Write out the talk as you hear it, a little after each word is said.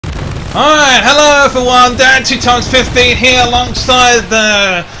Alright, hello everyone, Dan 2x15 here alongside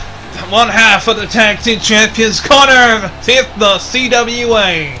the one half of the tag team champions, Conor, fifth the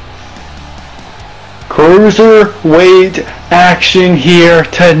CWA. Cruiserweight action here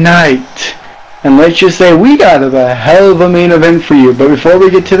tonight. And let's just say we got a hell of a main event for you. But before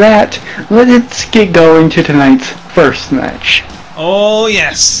we get to that, let's get going to tonight's first match. Oh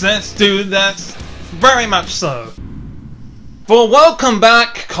yes, let's do that. Very much so. Well, welcome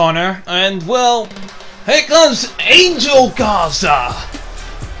back, Conor, and well, here comes Angel Garza,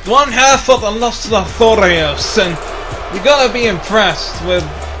 one half of the Los Lotharios, and you gotta be impressed with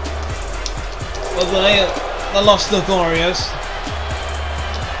the Los Lotharios.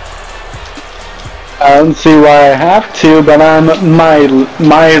 I don't see why I have to, but I'm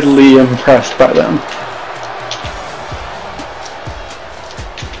mildly impressed by them.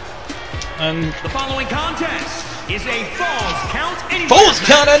 And the following contest is a Falls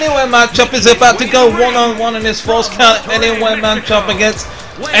Count Anywhere matchup is about to go one-on-one in this Falls Count Anywhere matchup against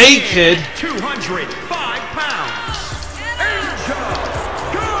A-Kid. 205 pounds.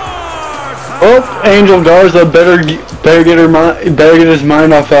 Oh, Angel Garza better get his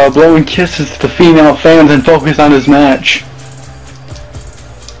mind off blowing kisses to female fans and focus on his match.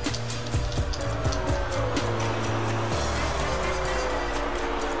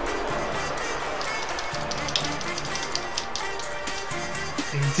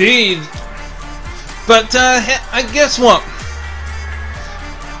 Indeed. But I guess what?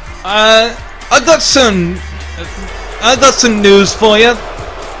 I got some news for you.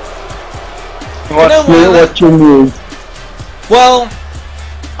 What's your news? Well,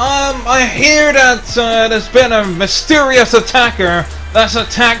 I hear that there's been a mysterious attacker that's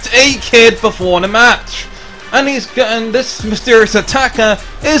attacked A-Kid before the match, and this mysterious attacker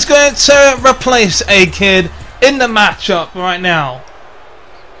is going to replace A-Kid in the matchup right now.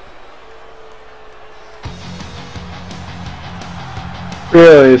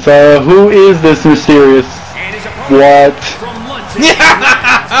 Really? So who is this mysterious? What?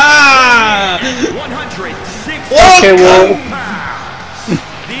 Okay, well,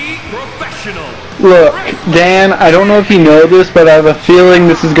 look, Dan, I don't know if you know this, but I have a feeling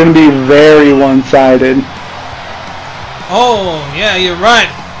this is going to be very one-sided. Oh, yeah, you're right.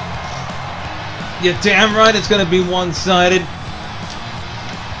 You're damn right it's going to be one-sided.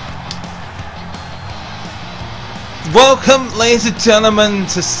 Welcome, ladies and gentlemen,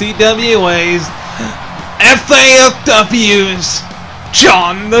 to CWA's FAFW's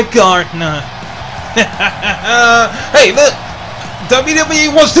John the Gardener. Hey, look,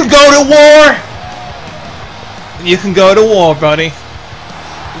 WWE wants to go to war. You can go to war, buddy.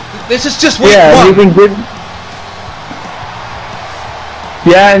 This is just week one. You can get.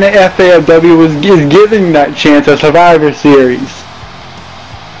 Yeah, and the FAFW is giving that chance a Survivor Series.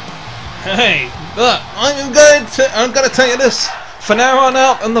 Hey, look, I'm gonna tell you this. From now on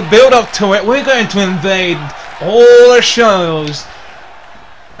out, in the build-up to it, we're going to invade all the shows.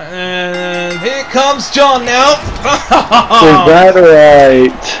 And here comes John now. Is that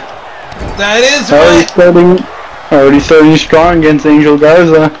right? That is right. Already starting strong against Angel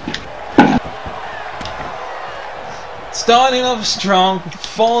Garza. Starting off strong,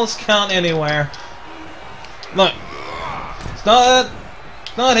 Falls Count Anywhere. Look, it's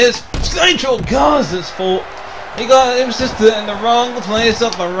not his, it's Angel Garza's fault. He was just in the wrong place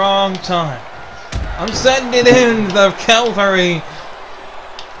at the wrong time. I'm sending in the cavalry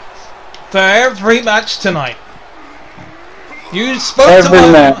for every match tonight. You spoke to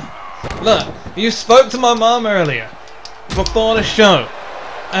my look. You spoke to my mom earlier before the show,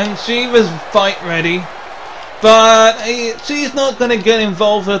 and she was fight ready, but she's not going to get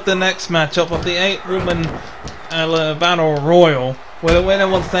involved with the next matchup of the 8-woman battle royal, where the winner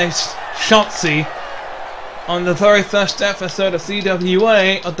will face Shotzi on the very first episode of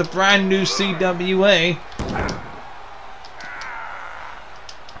CWA, of the brand new CWA.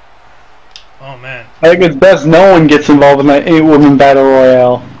 Oh man. I think it's best no one gets involved in that 8-woman battle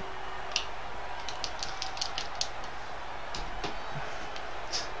royale.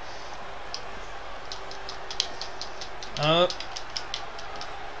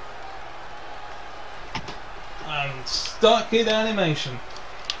 I'm stuck in animation.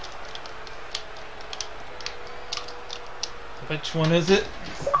 Which one is it?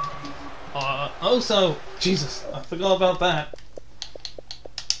 Also, Jesus, I forgot about that.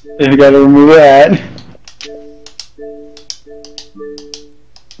 You gotta remove that.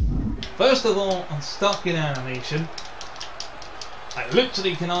 First of all, I'm stuck in animation. I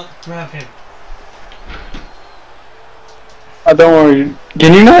literally cannot grab him. Don't worry.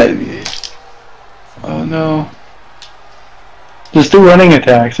 Can you not? Oh no. Just do running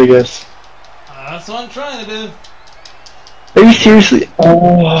attacks, I guess. That's what I'm trying to do. Are you seriously?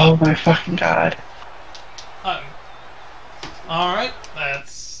 Oh my fucking god. Alright,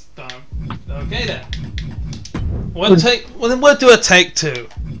 that's okay then. We'll do a take 2.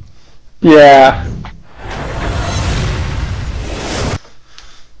 Yeah.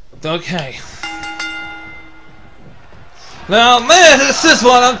 Okay. Now this is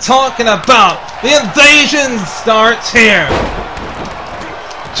what I'm talking about. The invasion starts here.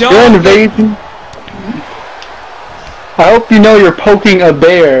 John, Your invasion. I hope you know you're poking a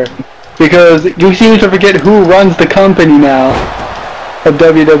bear, because you seem to forget who runs the company now of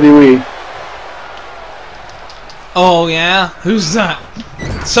WWE. Oh yeah, who's that?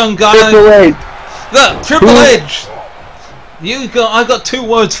 Some guy. Triple H. Look, Triple H. I got 2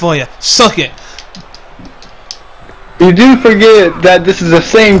 words for you. Suck it. You do forget that this is the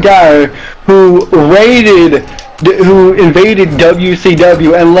same guy who invaded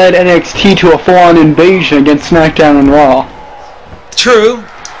WCW and led NXT to a full-on invasion against SmackDown and Raw. True,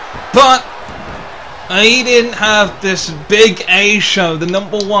 but he didn't have this big A show, the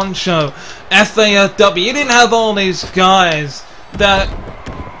 #1 show, FAFW. He didn't have all these guys that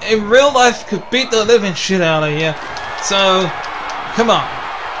in real life could beat the living shit out of you. So, come on.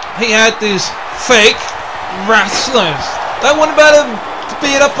 He had these fake wrestlers that wouldn't let him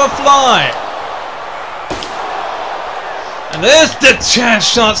beat up a fly. And there's the chance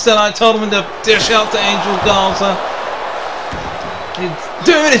shots that I told him to dish out to Angel Garza. He's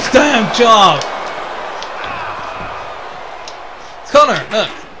doing his damn job. Conor, look.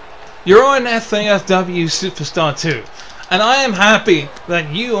 You're an FAFW superstar too. And I am happy that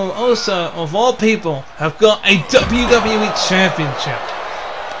you also, of all people, have got a WWE Championship.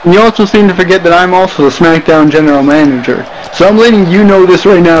 You also seem to forget that I'm also the SmackDown General Manager. So I'm letting you know this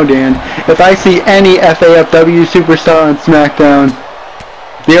right now, Dan. If I see any FAFW superstar on SmackDown,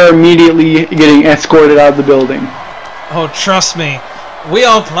 they are immediately getting escorted out of the building. Oh, trust me. We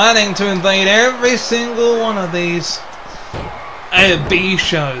are planning to invade every single one of these B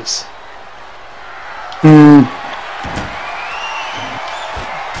shows.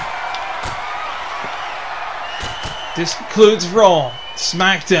 This includes Raw,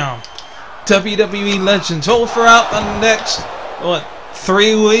 SmackDown, WWE Legends, all throughout the next,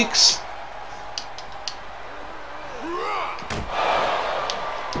 3 weeks?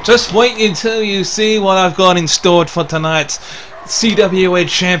 Just wait until you see what I've got in store for tonight's CWA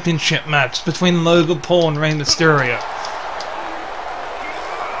Championship match between Logan Paul and Rey Mysterio.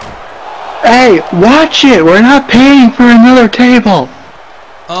 Hey, watch it! We're not paying for another table!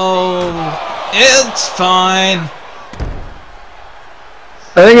 Oh, it's fine.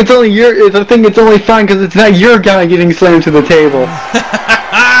 I think it's only fine because it's not your guy getting slammed to the table.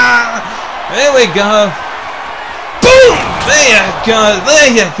 There we go. Boom!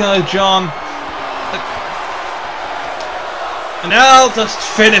 There you go, John. And now just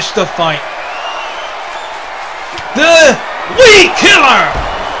finish the fight. The Weed Killer!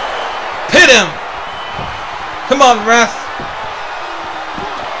 Hit him! Come on, ref.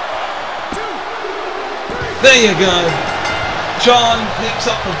 There you go. John picks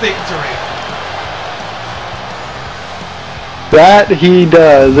up the victory. That he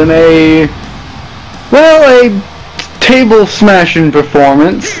does in a table smashing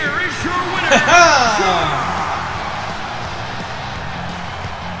performance. Here is your winner.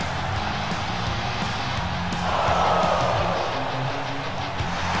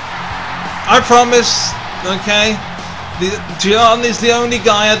 I promise, okay? John is the only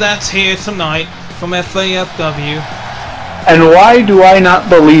guy that's here tonight from FAFW. And why do I not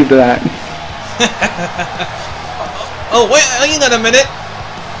believe that? Oh, wait, hang on a minute.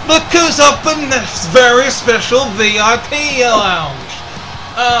 Look who's up in this very special VIP lounge.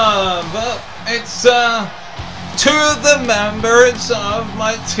 But it's, 2 of the members of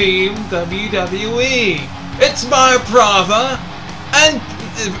my team, WWE. It's my brother, and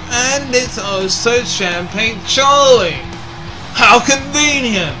it's also Champagne Charlie. How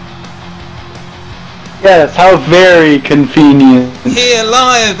convenient. Yes, how very convenient. Here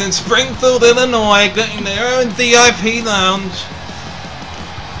live in Springfield, Illinois, getting their own VIP lounge.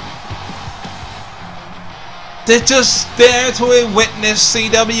 They're just there to witness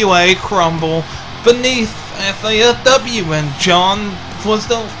CWA crumble beneath FAFW, and John was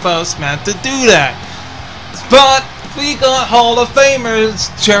the first man to do that. But we got Hall of Famers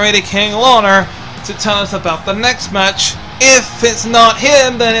Jerry the King Lawler to tell us about the next match. If it's not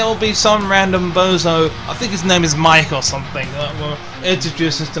him, then it'll be some random bozo. I think his name is Mike or something that will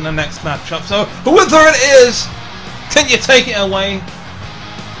introduce us to the next matchup. So, whoever it is, can you take it away?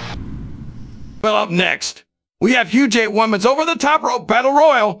 Well, up next, we have huge 8 Women's Over the Top Rope Battle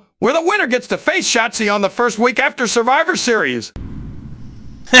Royal, where the winner gets to face Shotzi on the first week after Survivor Series.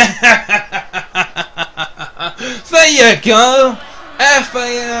 There you go!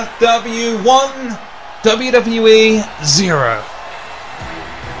 FAFW 1, WWE 0.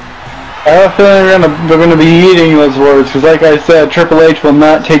 I have a feeling they're gonna be eating those words, because like I said, Triple H will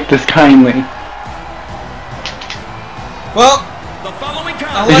not take this kindly. Well,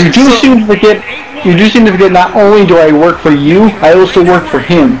 You do seem to forget not only do I work for you, I also work for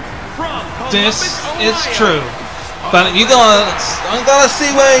him. this is true. But I gotta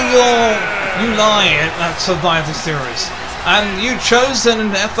see where you lie at Survivor Series. And you chose in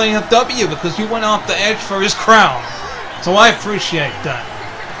the FAFW because you went after Edge for his crown. So I appreciate that.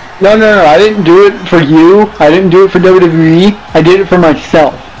 No, I didn't do it for you. I didn't do it for WWE. I did it for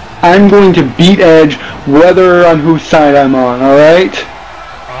myself. I'm going to beat Edge whether on whose side I'm on, alright?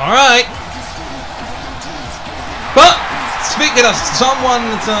 Alright. But, speaking of someone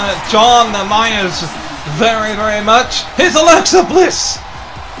that John admires very, very much, here's Alexa Bliss.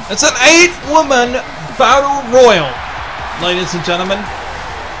 It's an 8-woman battle royal, ladies and gentlemen.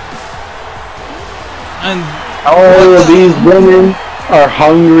 And all of these women are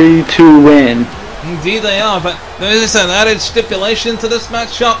hungry to win. indeed they are, but there is an added stipulation to this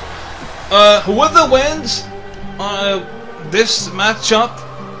matchup. Whoever wins this matchup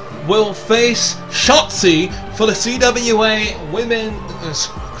will face Shotzi for the CWA Women's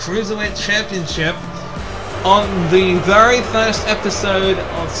Cruiserweight Championship on the very first episode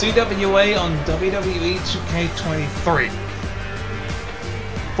of CWA on WWE 2K23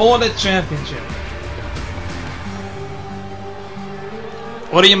 for the championship.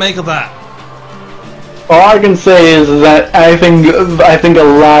 What do you make of that? All I can say is that I think a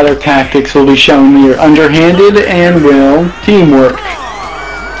lot of tactics will be shown here, underhanded and teamwork.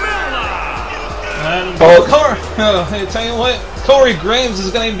 And I tell you what, Corey Graves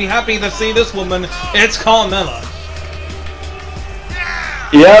is going to be happy to see this woman. It's Carmella.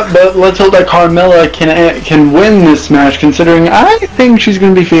 Yeah, but let's hope that Carmella can win this match, considering I think she's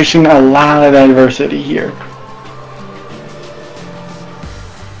going to be facing a lot of adversity here.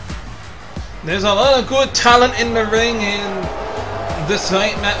 There's a lot of good talent in the ring in this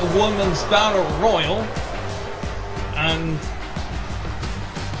women's battle royal, and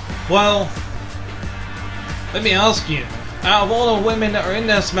well, let me ask you: out of all the women that are in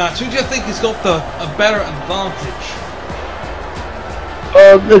this match, who do you think has got a better advantage?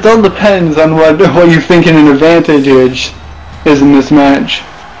 It all depends on what you think an advantage is in this match.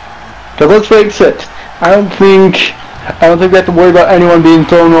 But let's face it, I don't think we have to worry about anyone being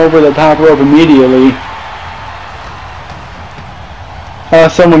thrown over the top rope immediately.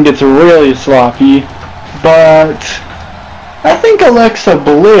 Someone gets really sloppy, but I think Alexa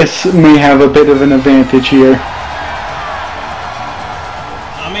Bliss may have a bit of an advantage here.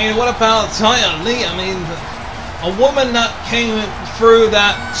 I mean, what about Taya Lee? I mean, a woman that came through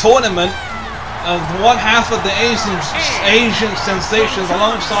that tournament of one half of the Asian sensations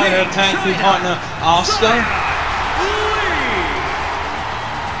alongside her tag team partner Asuka.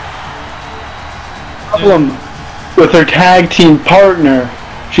 Problem with her tag team partner,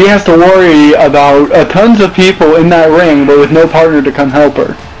 she has to worry about tons of people in that ring, but with no partner to come help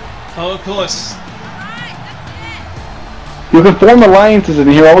her. Oh, of course. You can form alliances in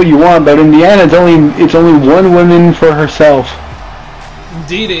here all you want, but in the end, it's only one woman for herself.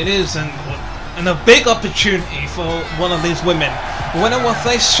 Indeed, it is, and a big opportunity for one of these women. The winner will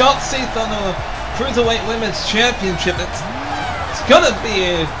face Shotzi for the Cruiserweight Women's Championship. It's gonna be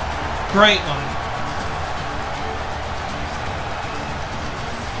a great one.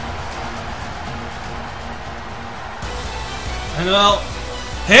 And well,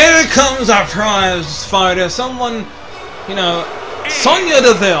 here comes our prize fighter, someone, you know, Sonya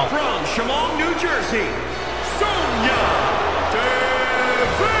Deville. From Chemung, New Jersey, Sonya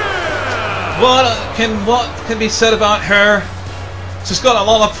Deville. What can be said about her? She's got a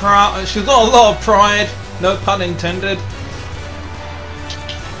lot of pride. She's got a lot of pride. No pun intended.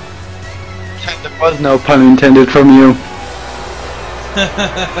 There was no pun intended from you.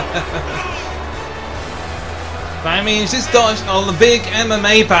 But I mean, she's got a big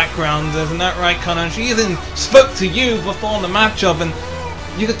MMA background, isn't that right, Conor? She even spoke to you before the matchup, and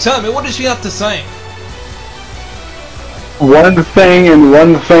you could tell me, what did she have to say? One thing and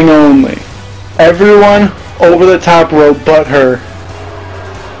one thing only. Everyone over the top rope but her.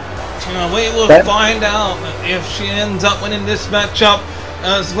 We will find out if she ends up winning this matchup,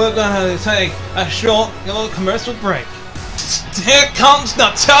 as we're going to take a short little commercial break. Here comes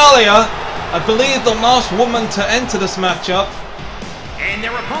Natalya, I believe the last woman to enter this matchup. And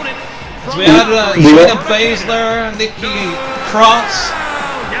their opponent So we had Shayna Baszler, Nikki Cross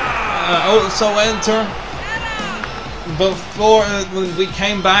also enter before we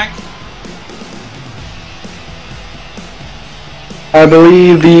came back. I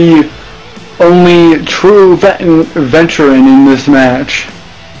believe the only true veteran in this match.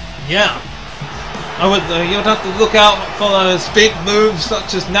 Yeah. You'd have to look out for those big moves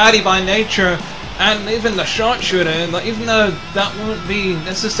such as Natty by Nature and even the sharpshooter. Like, even though that won't be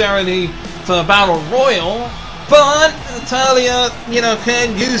necessarily for a battle royal, but Natalya, you know,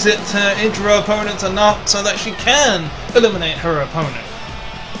 can use it to injure her opponents enough so that she can eliminate her opponent.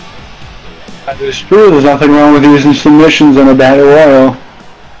 That is true. There's nothing wrong with using submissions in a battle royal.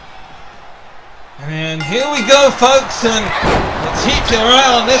 And here we go, folks, and let's keep your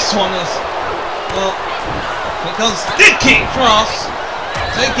eye on this one as well, because Nikki Cross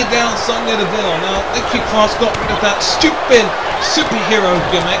taking down Sonya Deville. Now, Nikki Cross got rid of that stupid superhero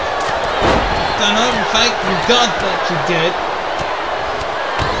gimmick. And I'm thanking God that she did,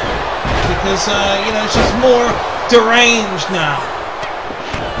 because you know, she's more deranged now.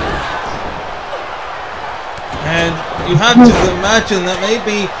 And you have to imagine that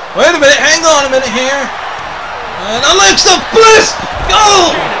maybe... Wait a minute, hang on a minute here. And Alexa Bliss!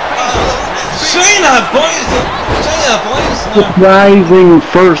 Go! Shayna Baszler! Surprising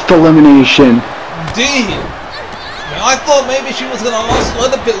first elimination. Indeed. I thought maybe she was going to last a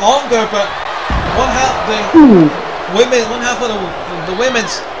little bit longer, but one half of the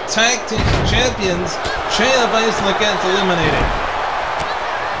women's tag team champions, Shayna Baszler, gets eliminated.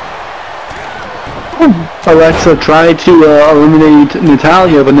 Alexa tried to eliminate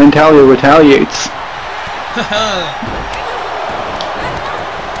Natalya, but Natalya retaliates.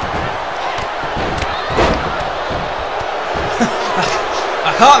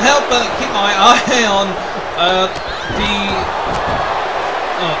 I can't help but keep my eye on the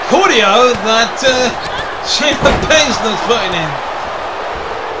cardio that Shayna Baszler's putting in.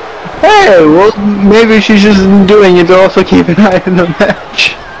 Hey, well, maybe she's just doing it to also keep an eye on the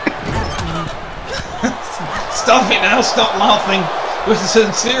match. Stop it now, stop laughing. This is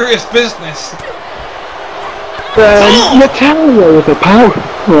some serious business. Natalya with a power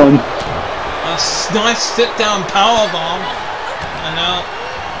run. A nice sit-down powerbomb. And now,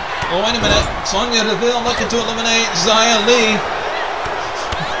 oh wait a minute, Sonya Deville looking to eliminate Xia Li.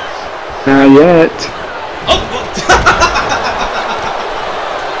 Not yet. Oh,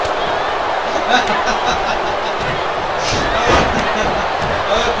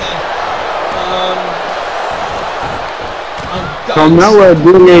 Carmella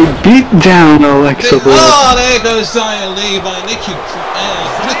doing a beatdown Alexa Bliss. Oh, there goes Xia Li by Nikki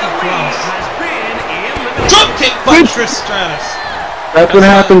Cross. Dropkick by Trish Stratus. That's what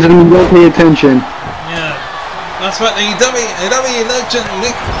happens when you don't pay attention. Yeah, that's what the WWE Legend,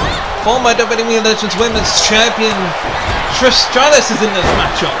 former WWE Legends Women's Champion Trish Stratus is in this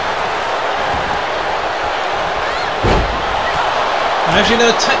matchup. As you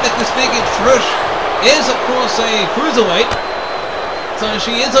know, technically speaking, Trish is of course a cruiserweight, so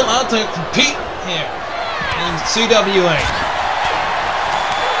she is allowed to compete here in CWA.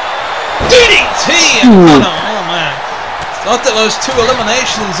 DDT and Conor, oh man. After those two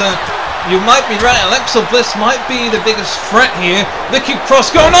eliminations, you might be right, Alexa Bliss might be the biggest threat here. Nikki Cross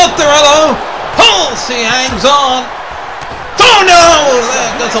going up there, hello! She hangs on! Oh no!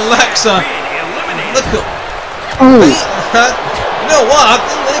 There goes Alexa! Look at you know what, I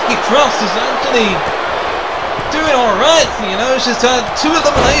think Nikki Cross is actually doing alright, you know, she's had 2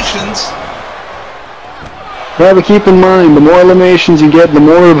 eliminations. Well, but keep in mind, the more eliminations you get, the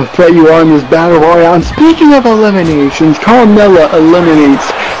more of a threat you are in this battle royale. And speaking of eliminations, Carmella eliminates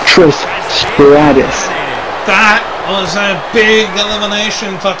Trish Stratus. That was a big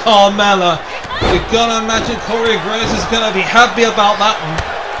elimination for Carmella. You're gonna imagine Corey Graves is gonna be happy about that one.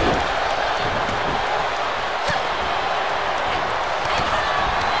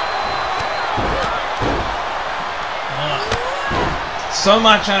 So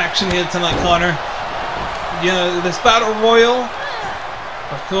much action here tonight, Conor. You know, this battle royal,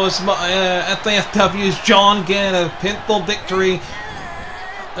 of course, FAFW's John getting a pinfall victory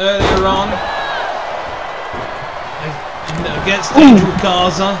earlier on against Angel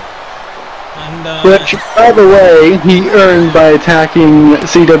Garza. And, which, by the way, he earned by attacking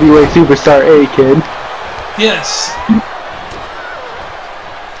CWA superstar A-Kid. Yes.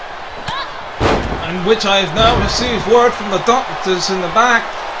 And which I have now received word from the doctors in the back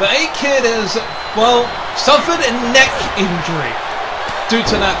that A-Kid has, well, suffered a neck injury due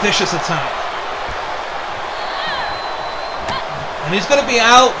to that vicious attack. And he's going to be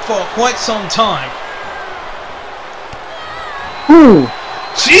out for quite some time.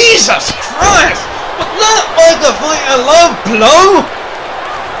 Jesus Christ! But not like a low blow!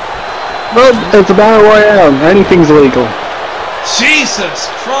 Well, it's a battle royale. Anything's legal. Jesus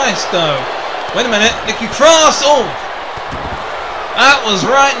Christ, though. Wait a minute. Nikki Cross! Oh! That was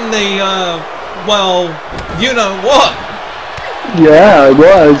right in the, well, you know what. Yeah, it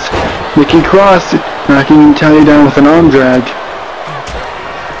was. Nikki Cross knocking Tony down with an arm drag.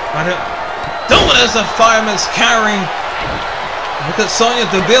 Don't want as a fireman's carry. Look at Sonya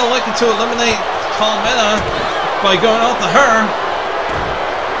Deville looking to eliminate Carmella by going after her.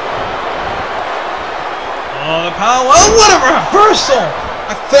 Oh, the power. Oh, what a reversal!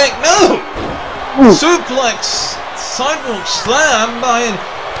 I think, no! Ooh. Suplex, sidewalk slam by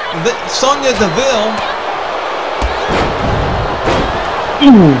Sonya Deville.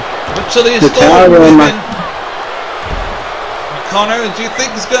 Literally is Conor, do you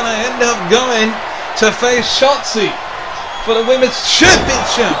think he's going to end up going to face Shotzi for the Women's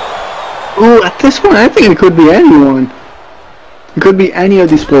Championship? Ooh, at this point, I think it could be anyone. It could be any of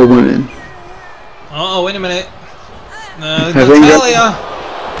these 4 women. Oh, wait a minute. Natalia.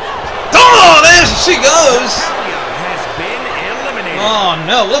 Oh, there she goes. Oh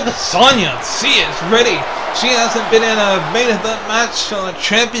no, look at Sonya. She is ready. She hasn't been in a main event match on a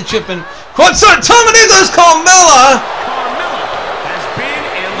championship in quite some time. And there's Carmella.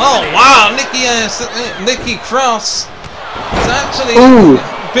 Oh wow, Nikki Cross has actually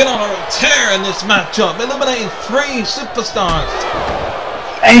been on a tear in this matchup, eliminating 3 superstars.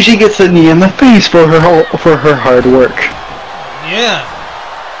 And she gets a knee in the face for her hard work. Yeah.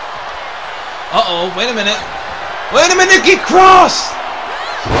 Uh-oh, wait a minute. Wait a minute, Nikki Cross!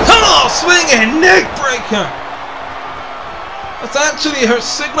 Come on, swinging neck breaker! That's actually her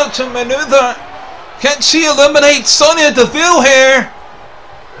signature maneuver. Can she eliminate Sonya Deville here?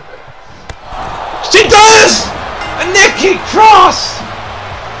 She does! And Nikki Cross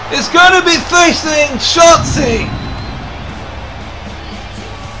is going to be facing Shotzi.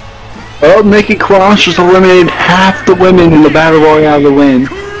 Well, Nikki Cross just eliminated half the women in the Battle Royale to win.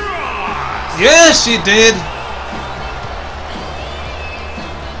 Yes, she did.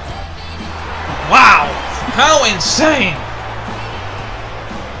 Wow, how insane.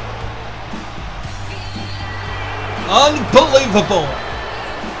 Unbelievable.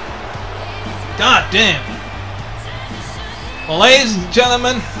 God damn. Well, ladies and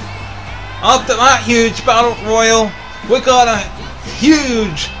gentlemen, after that huge battle royal, we got a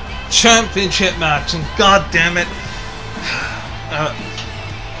huge championship match, and god damn it.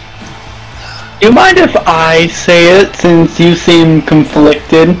 You mind if I say it, since you seem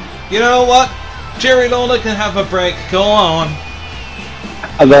conflicted? You know what? Jerry Lawler can have a break. Go on.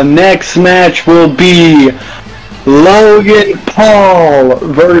 The next match will be Logan Paul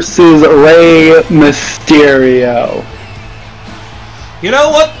versus Rey Mysterio. You know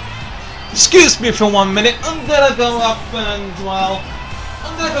what? Excuse me for 1 minute. I'm gonna go up and, well,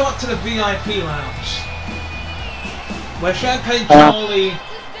 I'm gonna go up to the VIP lounge, where Champagne Charlie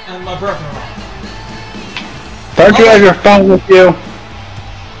and my brother are. Don't you have your phone with you?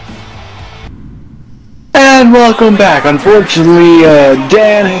 And welcome back. Unfortunately,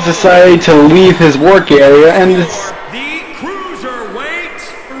 Dan has decided to leave his work area, and it's the Cruiserweight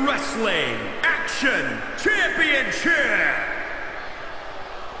Wrestling Action Championship.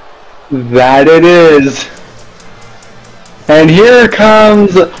 That it is. And here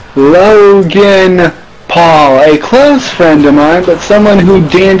comes Logan Paul, a close friend of mine, but someone who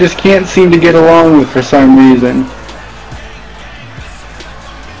Dan just can't seem to get along with for some reason.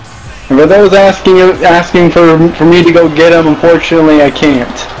 And for those asking for me to go get him, unfortunately I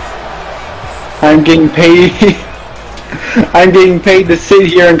can't. I'm getting paid. I'm getting paid to sit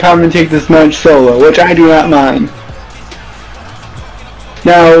here and commentate this match solo, which I do not mind.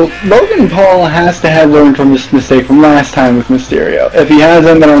 Now, Logan Paul has to have learned from his mistake from last time with Mysterio. If he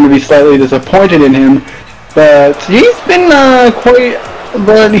hasn't, then I'm going to be slightly disappointed in him. But he's been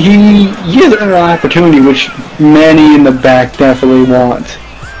but he has earned an opportunity, which many in the back definitely want.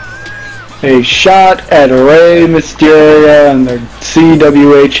 A shot at Rey Mysterio and the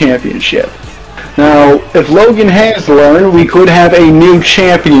CWA Championship. Now, if Logan has learned, we could have a new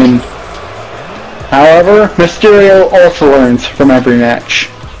champion. However, Mysterio also learns from every match.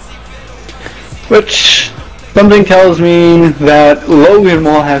 Which, something tells me that Logan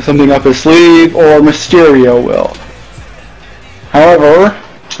will have something up his sleeve, or Mysterio will. However,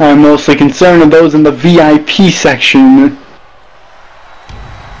 I'm mostly concerned with those in the VIP section.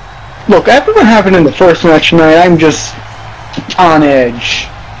 Look, after what happened in the first match tonight, I'm just on edge.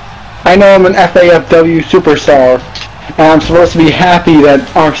 I know I'm an FAFW superstar, and I'm supposed to be happy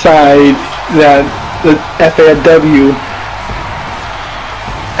that our side, that the FAFW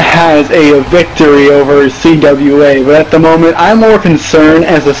has a victory over CWA, but at the moment I'm more concerned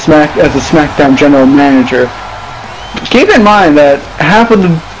as a SmackDown general manager. Keep in mind that half of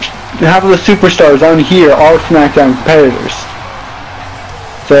the superstars on here are SmackDown competitors,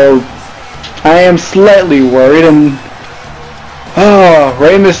 so I am slightly worried. And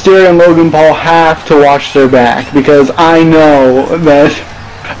Rey Mysterio and Logan Paul have to watch their back, because I know that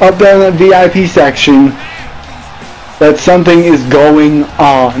up there in the VIP section that something is going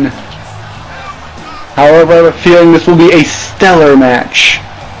on. However, I have a feeling this will be a stellar match.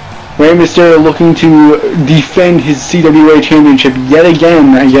 Rey Mysterio looking to defend his CWA Championship yet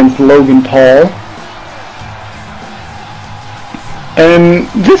again against Logan Paul. And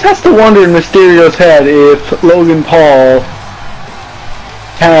this has to wonder in Mysterio's head if Logan Paul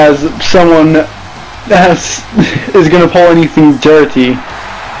has someone that is going to pull anything dirty.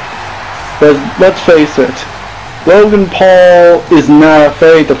 But let's face it, Logan Paul is not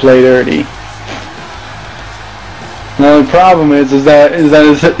afraid to play dirty. The only problem is that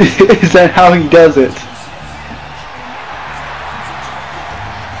how he does it.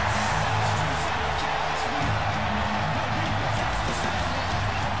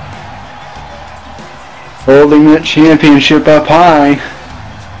 Holding that championship up high.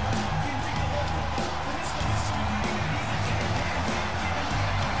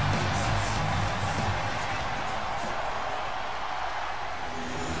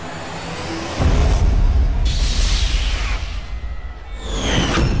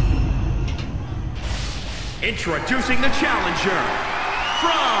 Introducing the challenger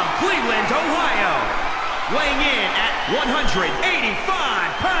from Cleveland, Ohio, weighing in at 185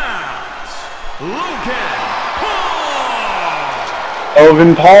 pounds, Logan Paul.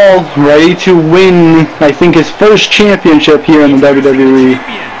 Logan Paul ready to win, I think, his first championship here in the WWE.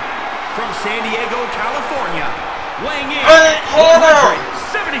 From San Diego, California, weighing in Hey, at Conor!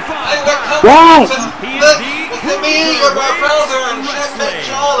 175 Wow! Look at me, you're my brother, and Champagne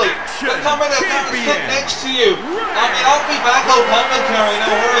Charlie. They're coming to sit next to you. I mean, I'll be back on commentary,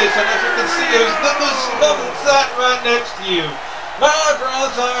 no worries. And as you can see, who's sat right next to you? My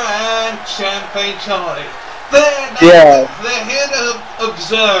brother and Champagne Charlie. They're here to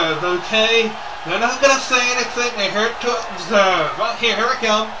observe, okay? They're not going to say anything, they're here to observe. Right, here I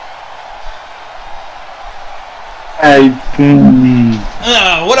come.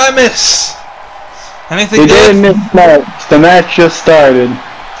 What'd I miss? Anything You good? didn't miss much. The match just started.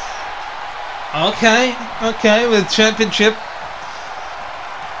 Okay, with championship.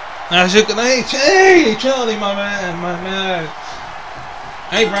 As you can, hey, Charlie, my man.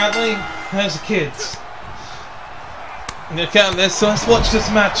 Hey, Bradley, how's the kids? Okay, let's watch this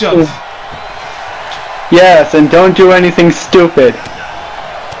matchup. Yes, and don't do anything stupid.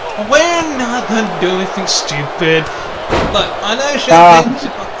 We're not gonna do anything stupid. Look, I know Champagne.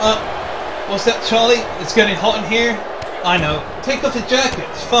 What's that, Charlie? It's getting hot in here. I know. Take off your jacket.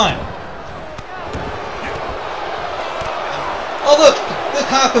 It's fine. Oh look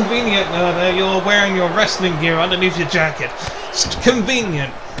how convenient you're wearing your wrestling gear underneath your jacket. It's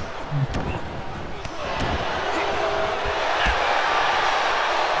convenient.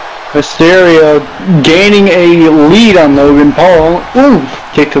 Mysterio gaining a lead on Logan Paul. Ooh,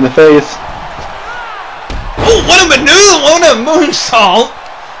 kick to the face. Oh, what a maneuver! What a moonsault!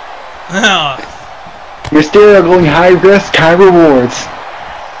 Mysterio going high risk, high rewards.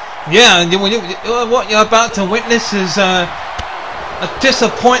 Yeah, what you're about to witness is a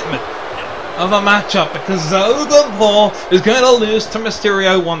disappointment of a matchup, because Logan Paul is going to lose to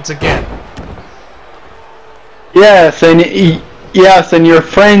Mysterio once again. Yes, and your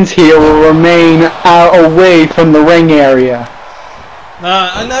friends here will remain away from the ring area.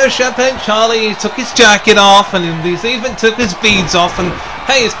 I know Champagne Charlie took his jacket off, and he's even took his beads off, and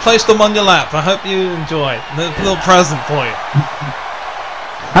hey, he's placed them on your lap. I hope you enjoy it. A little present for you.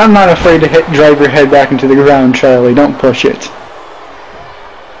 I'm not afraid to drive your head back into the ground, Charlie. Don't push it.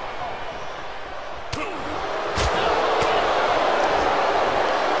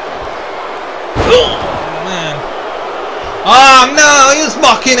 Oh, man. Oh, no, he was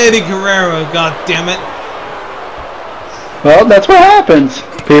mocking Eddie Guerrero, god damn it. Well, that's what happens.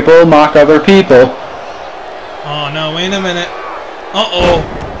 People mock other people. Oh, no, wait a minute. Uh-oh.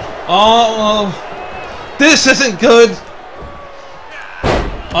 Uh-oh. This isn't good.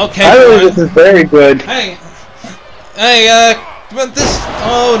 Okay, I believe this is very good. Hey, but this...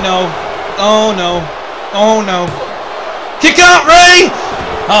 Oh, no. Oh, no. Oh, no. Kick out, Ray!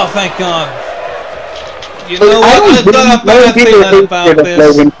 Oh, thank God. You know what? I've got a bad feeling about this.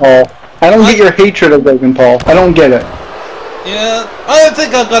 Logan Paul. I don't get your hatred of Logan Paul. I don't get it. Yeah, I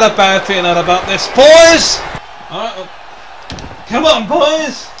think I've got a bad feeling about this, boys! Come on,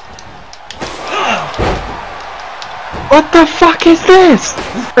 boys! What the fuck is this?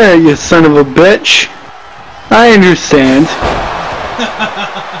 Hey, you son of a bitch. I understand.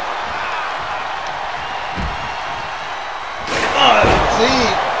 See?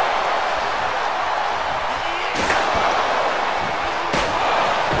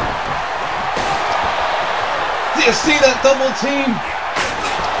 Do you see that double team?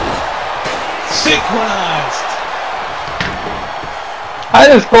 Synchronized. I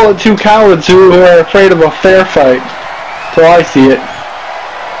just call it two cowards who are afraid of a fair fight. So I see it.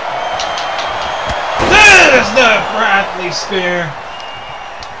 There's the Bradley Spear.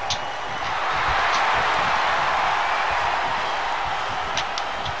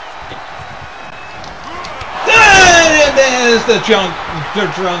 And there's the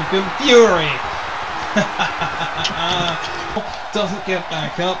drunken fury. Doesn't get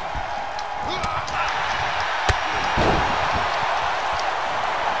back up.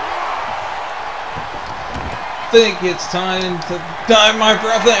 Think it's time to die. My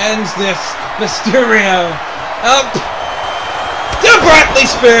brother ends this. Mysterio up to Bradley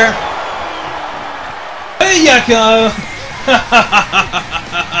Spear. There you go.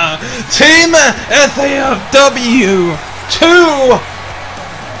 Team FAFW 2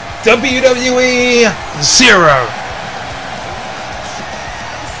 WWE 0.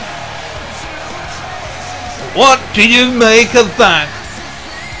 What do you make of that?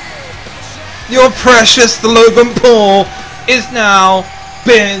 Your precious Logan Paul is now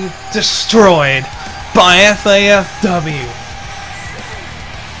been destroyed by FAFW.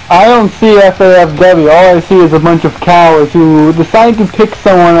 I don't see FAFW. All I see is a bunch of cowards who decide to pick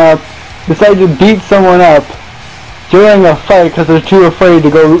someone up, decide to beat someone up during a fight because they're too afraid to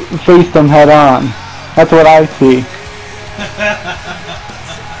go face them head on. That's what I see.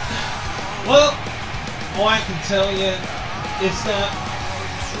 Well, all I can tell you is that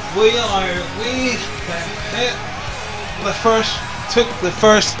we took the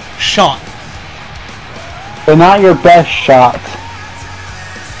first shot. But not your best shot.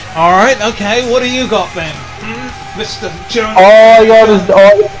 Alright, okay, what do you got then? Mr. Jones? All I got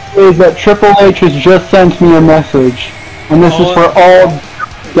is that Triple H has just sent me a message. And this is for all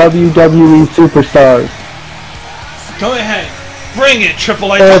WWE superstars. Go ahead. Bring it,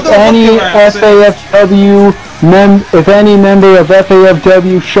 Triple H. If any if any member of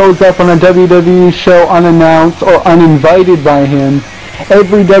FAFW shows up on a WWE show unannounced or uninvited by him,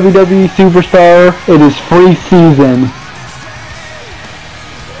 every WWE superstar, it is free season.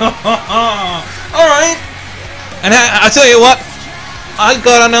 Alright. And I tell you what, I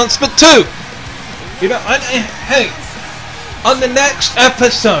got an announcement too. You know, hey, on the next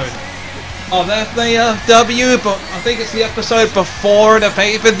episode of FAFW, but I think it's the episode before the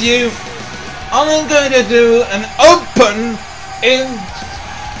pay-per-view, I'm going to do an open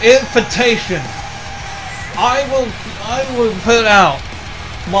invitation. I will put out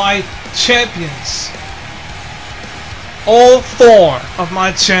my champions. All 4 of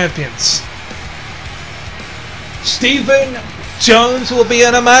my champions. Stephen Jones will be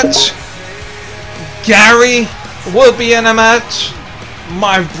in a match. Gary will be in a match.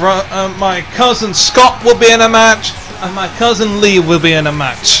 My cousin Scott will be in a match, and my cousin Lee will be in a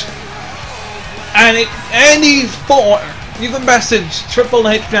match. And any form, you can message Triple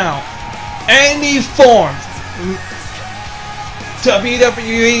H now. Any form,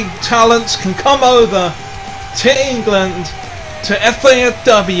 WWE talents can come over to England to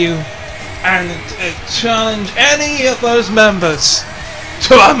FAFW and challenge any of those members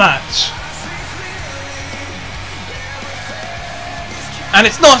to a match. And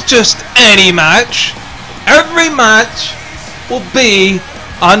it's not just any match. Every match will be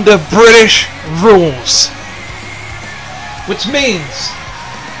under British rules, which means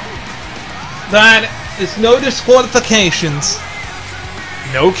that there's no disqualifications,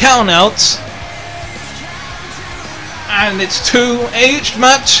 no countouts, and it's each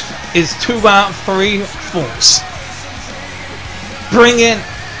match is 2 out of 3 falls. Bring it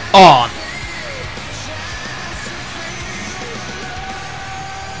on.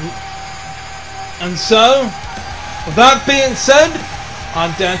 And so, with that being said,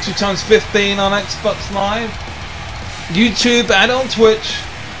 I'm down 2x15 on Xbox Live, YouTube and on Twitch,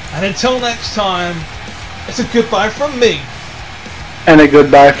 and until next time, it's a goodbye from me. And a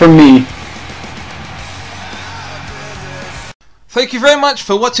goodbye from me. Thank you very much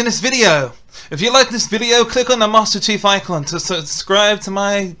for watching this video. If you like this video, click on the Master Chief icon to subscribe to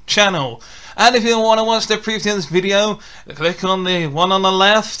my channel. And if you want to watch the previous video, click on the one on the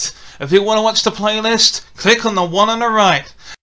left. If you want to watch the playlist, click on the one on the right.